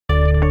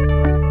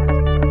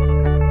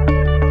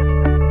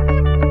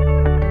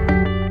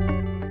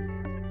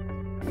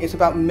It's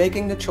about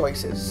making the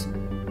choices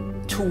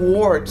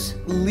towards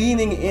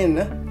leaning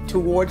in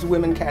towards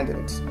women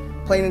candidates,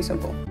 plain and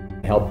simple.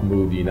 Help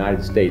move the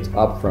United States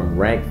up from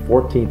rank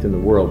 14th in the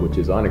world, which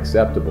is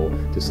unacceptable,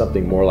 to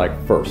something more like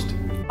first.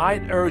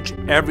 I'd urge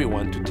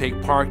everyone to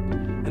take part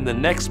in the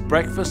next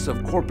Breakfast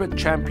of Corporate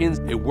Champions,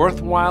 a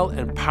worthwhile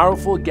and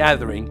powerful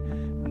gathering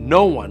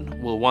no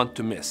one will want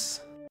to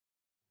miss.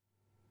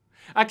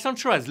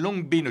 Accenture has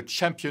long been a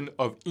champion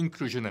of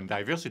inclusion and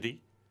diversity,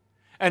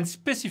 and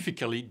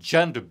specifically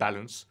gender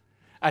balance,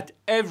 at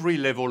every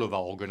level of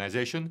our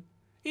organization,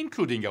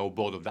 including our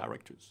board of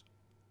directors.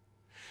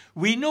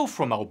 We know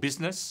from our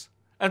business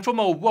and from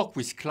our work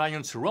with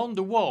clients around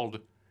the world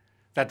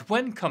that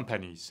when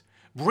companies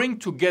bring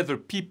together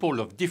people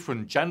of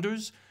different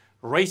genders,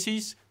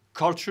 races,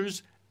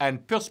 cultures,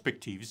 and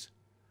perspectives,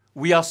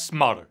 we are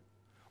smarter,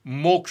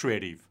 more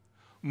creative,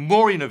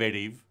 more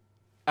innovative,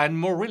 and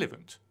more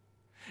relevant.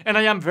 And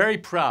I am very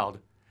proud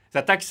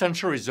that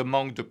Accenture is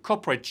among the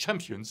corporate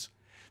champions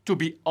to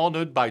be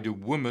honored by the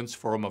Women's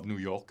Forum of New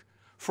York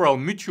for our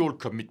mutual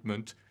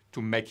commitment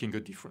to making a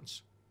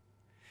difference.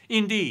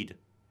 Indeed,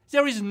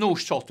 there is no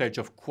shortage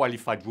of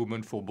qualified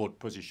women for board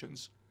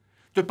positions.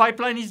 The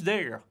pipeline is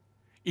there.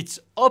 It's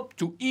up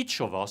to each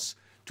of us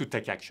to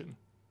take action.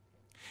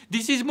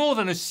 This is more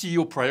than a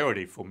CEO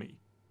priority for me.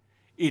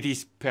 It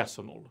is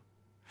personal.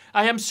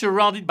 I am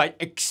surrounded by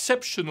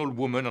exceptional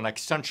women on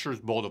Accenture's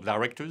board of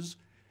directors,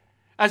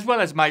 as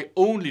well as my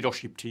own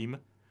leadership team,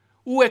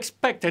 who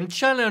expect and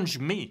challenge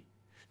me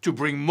to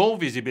bring more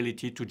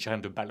visibility to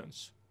gender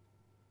balance.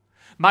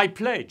 My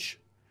pledge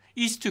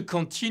is to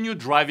continue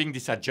driving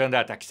this agenda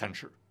at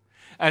Accenture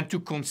and to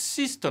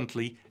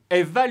consistently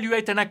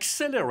evaluate and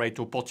accelerate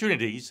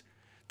opportunities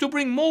to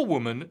bring more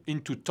women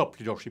into top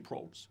leadership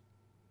roles.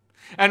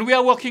 And we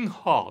are working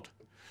hard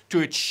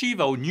to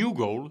achieve our new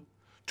goal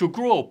to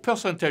grow our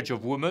percentage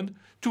of women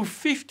to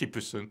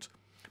 50%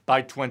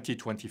 by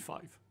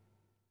 2025.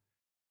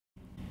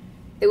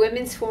 The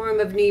Women's Forum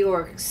of New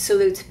York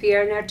salutes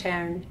Pierre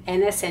Nanterme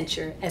and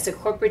Accenture as a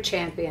corporate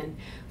champion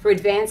for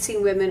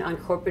advancing women on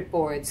corporate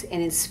boards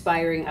and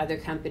inspiring other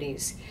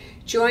companies.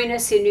 Join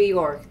us in New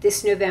York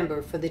this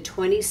November for the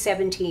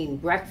 2017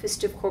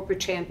 Breakfast of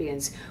Corporate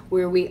Champions,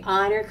 where we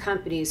honor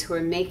companies who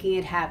are making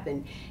it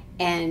happen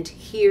and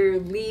hear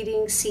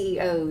leading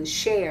CEOs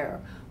share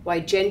why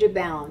gender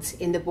balance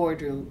in the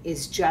boardroom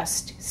is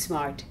just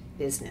smart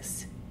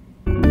business.